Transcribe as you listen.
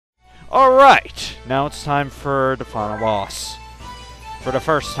Alright, now it's time for the final boss. For the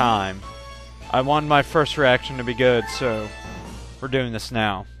first time. I want my first reaction to be good, so we're doing this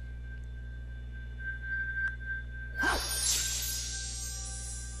now.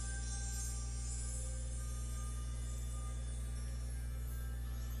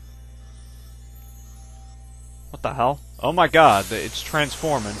 What the hell? Oh my god, it's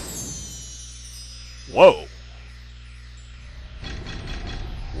transforming. Whoa!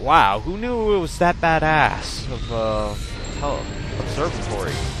 Wow, who knew it was that badass of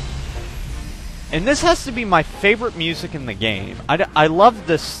observatory? And this has to be my favorite music in the game. I love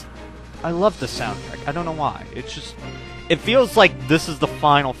this. I love the soundtrack. I don't know why. It's just, it feels like this is the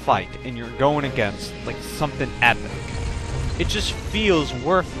final fight, and you're going against like something epic. It just feels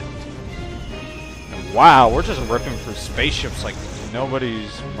worth it. And wow, we're just ripping through spaceships like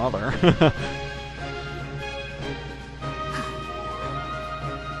nobody's mother.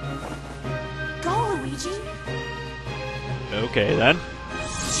 Luigi? Okay then.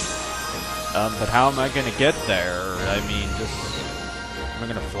 But how am I gonna get there? I mean, am I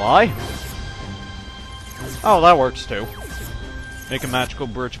gonna fly? Oh, that works too. Make a magical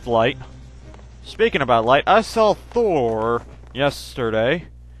bridge of light. Speaking about light, I saw Thor yesterday.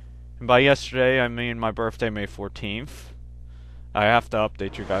 And by yesterday, I mean my birthday, May 14th. I have to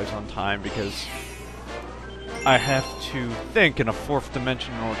update you guys on time because I have to think in a fourth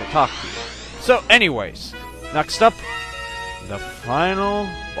dimension in order to talk to you. So, anyways, next up, the final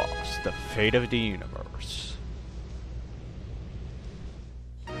boss, the fate of the universe.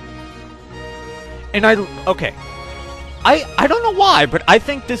 And I don't know why, but I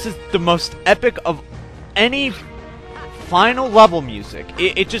think this is the most epic of any final level music.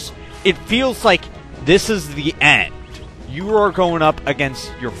 It feels like this is the end. You are going up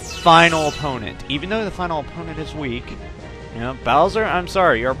against your final opponent, even though the final opponent is weak. You know, Bowser, I'm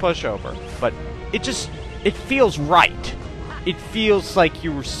sorry, you're a pushover. But it feels right. It feels like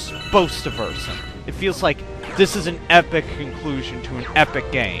you were supposed to verse him. It feels like this is an epic conclusion to an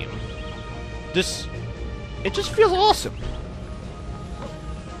epic game. It just feels awesome.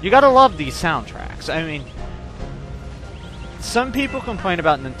 You gotta love these soundtracks. I mean, some people complain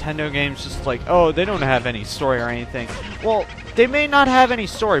about Nintendo games just like, oh, they don't have any story or anything. Well, they may not have any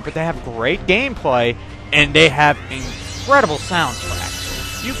story, but they have great gameplay, and they have incredible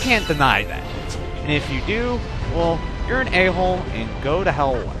soundtracks. You can't deny that. And if you do, well, you're an a-hole and go to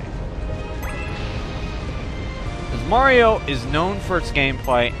hell away. Because Mario is known for its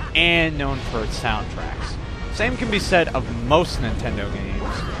gameplay and known for its soundtracks. Same can be said of most Nintendo games.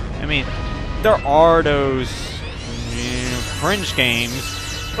 I mean, there are those fringe games,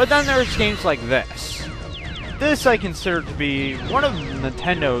 but then there's games like this. This I consider to be one of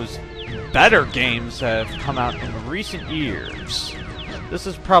Nintendo's better games that have come out in recent years. This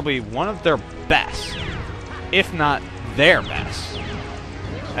is probably one of their best, if not their best.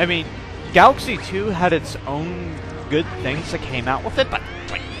 I mean, Galaxy 2 had its own good things that came out with it, but,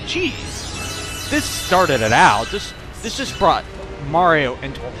 like, jeez. This started it out. This just brought Mario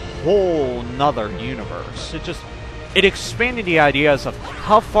into a whole nother universe. It expanded the ideas of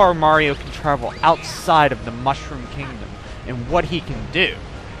how far Mario can travel outside of the Mushroom Kingdom and what he can do.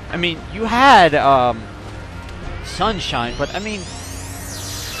 I mean, you had Sunshine, but I mean,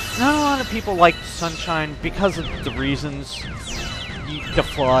 not a lot of people liked Sunshine because of the reasons, the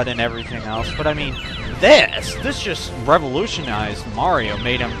flood and everything else. But I mean, this just revolutionized Mario,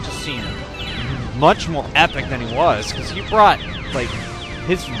 made him just seem much more epic than he was, because he brought like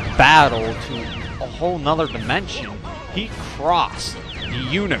his battle to a whole nother dimension. He crossed the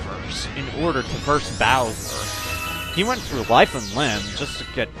universe in order to verse Bowser. He went through life and limb just to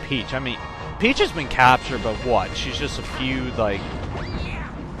get Peach. I mean, Peach has been captured, but what? She's just a few, like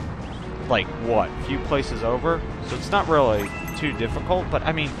what? A few places over? So it's not really too difficult, but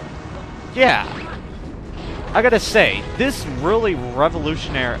I mean, yeah. I gotta say, this really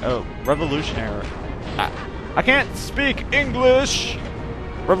revolutionary, I can't speak English!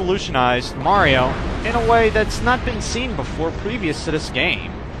 Revolutionized Mario in a way that's not been seen before previous to this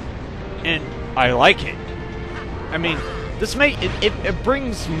game. And I like it. I mean, it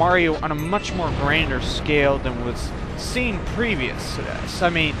brings Mario on a much more grander scale than was seen previous to this. I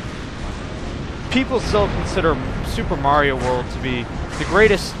mean, people still consider Super Mario World to be the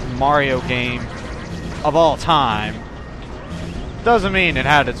greatest Mario game of all time. Doesn't mean it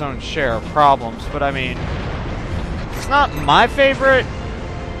had its own share of problems, but I mean, it's not my favorite,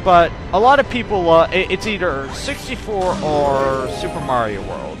 but a lot of people, it's either 64 or Super Mario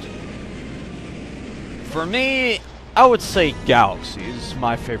World. For me, I would say Galaxy is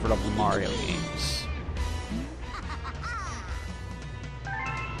my favorite of the Mario games.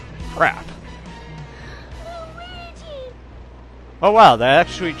 Crap. Oh wow, that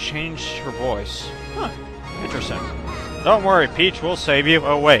actually changed her voice. Huh. Interesting. Don't worry, Peach, we'll save you.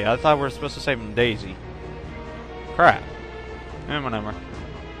 Oh wait, I thought we were supposed to save him Daisy. Crap. Whatever.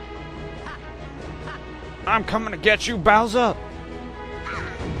 I'm coming to get you, Bowser!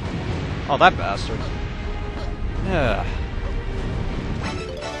 Oh, that bastard. Yeah.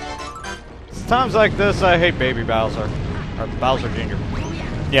 It's times like this I hate Baby Bowser. Or Bowser Jr.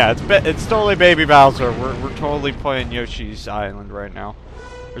 Yeah, it's totally Baby Bowser. We're totally playing Yoshi's Island right now.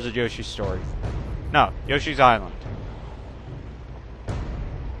 Or is it Yoshi's Story? No, Yoshi's Island.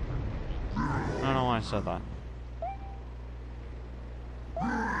 I don't know why I said that.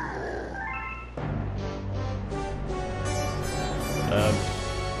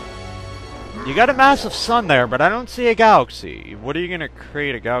 You got a massive sun there, but I don't see a galaxy. What are you gonna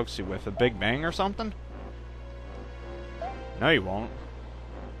create a galaxy with? A Big Bang or something? No, you won't.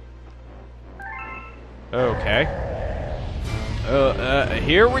 Okay.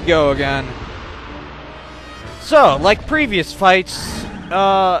 Here we go again. So, like previous fights,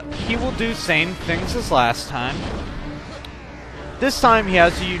 he will do same things as last time. This time he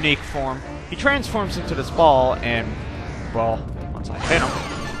has a unique form. He transforms into this ball and, well, once I hit him,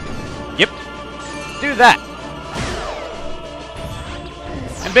 yep, do that.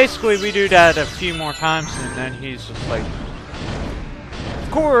 And basically we do that a few more times and then he's just like,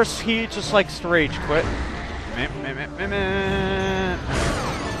 of course, he just likes to rage quit.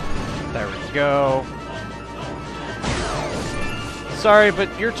 There we go. Sorry, but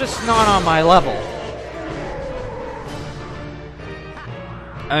you're just not on my level.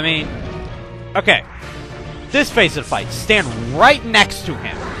 I mean, okay. This phase of the fight, stand right next to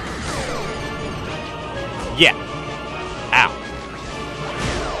him. Yeah. Ow.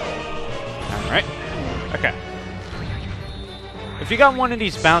 Alright. Okay. If you got one of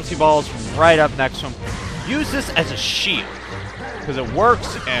these bouncy balls right up next to him, use this as a shield. Because it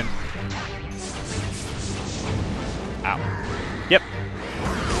works and... Ow. Yep.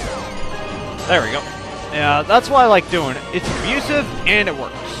 There we go. Yeah, that's why I like doing it. It's abusive and it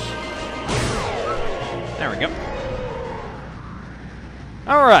works. There we go.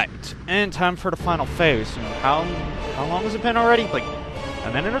 Alright, and time for the final phase. How long has it been already? Like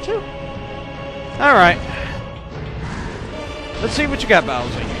a minute or two? Alright. Let's see what you got,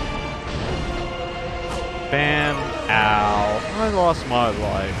 Bowser. Bam. Ow. I lost my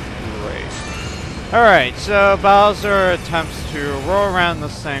life. Great. Alright, so Bowser attempts to roll around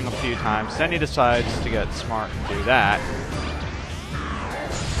this thing a few times, then he decides to get smart and do that.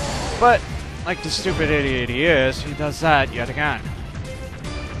 But, like the stupid idiot he is, he does that yet again.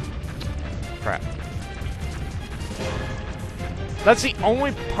 Crap. That's the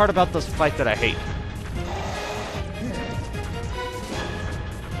only part about this fight that I hate.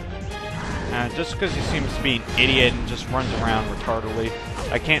 Just because he seems to be an idiot and just runs around retardedly,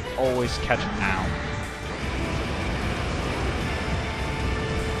 I can't always catch him now.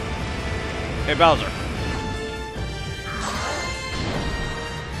 Hey, Bowser.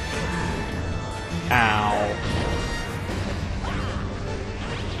 Ow. I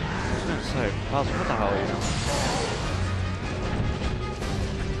was gonna say, Bowser, what the hell are you doing?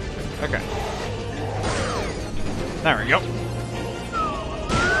 Okay. There we go.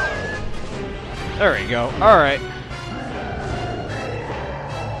 There we go. Alright.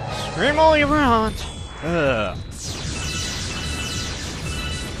 Scream all you want. Ugh.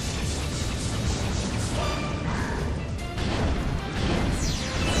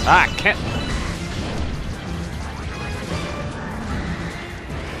 Ah, can't.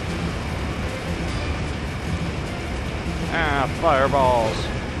 Ah, fireballs.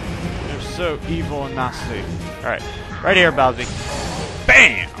 They're so evil and nasty. Alright. Right here, Bowsy.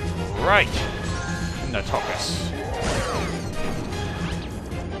 Bam! Right. In the tuchus.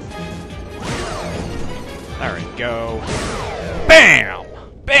 There we go. Bam!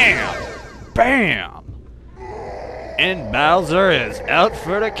 Bam! Bam! And Bowser is out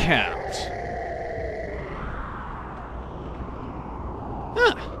for the count.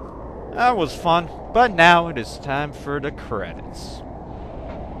 Huh. That was fun, but now it is time for the credits.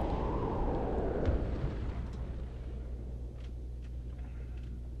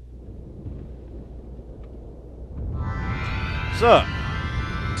 So,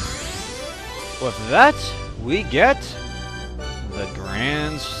 with that, we get the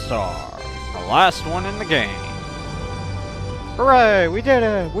Grand Star, the last one in the game. Hooray! We did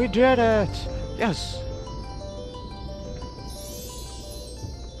it! We did it! Yes!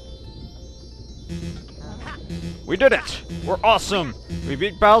 We did it! We're awesome! We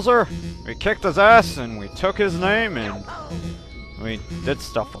beat Bowser, we kicked his ass, and we took his name, and... We did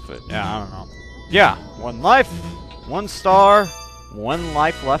stuff with it. Yeah, I don't know. Yeah, 1 life, 1 star, 1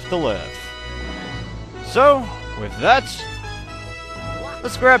 life left to live. So, with that,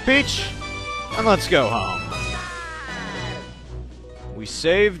 let's grab Peach, and let's go home. We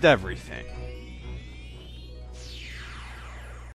saved everything.